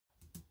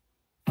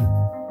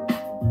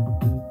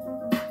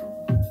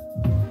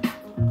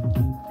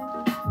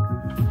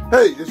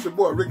Hey, it's your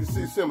boy Ricky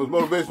C. Simmons,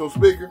 motivational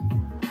speaker.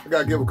 I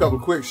gotta give a couple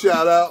quick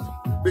shout outs.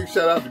 Big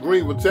shout out to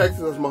Greenville, Texas.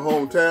 That's my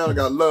hometown. I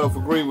got love for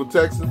Greenville,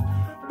 Texas.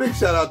 Big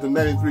shout out to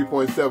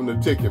 93.7 The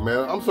Ticket,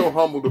 man. I'm so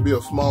humbled to be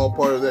a small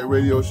part of that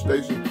radio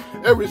station.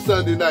 Every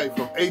Sunday night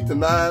from 8 to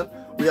 9,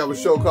 we have a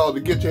show called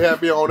the Get Your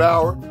Happy On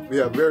Hour. We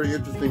have very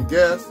interesting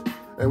guests,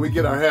 and we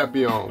get our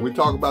happy on. We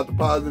talk about the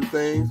positive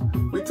things.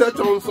 We touch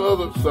on some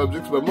other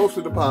subjects, but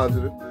mostly the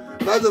positive.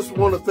 And I just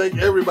want to thank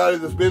everybody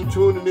that's been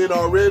tuning in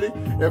already.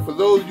 And for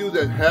those of you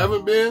that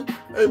haven't been,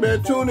 hey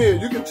man, tune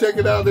in. You can check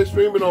it out. They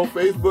stream it on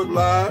Facebook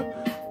Live.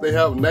 They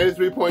have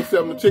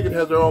 93.7 The Ticket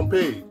has their own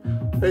page.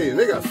 Hey, and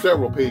they got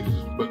several pages.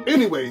 But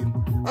anyway,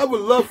 I would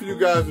love for you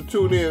guys to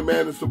tune in,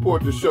 man, and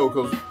support the show,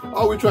 because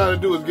all we're trying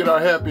to do is get our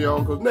happy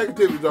on, because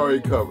negativity is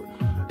already covered.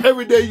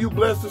 Every day you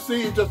blessed to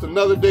see is just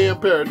another day in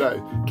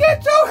paradise.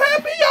 Get your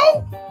happy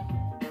on!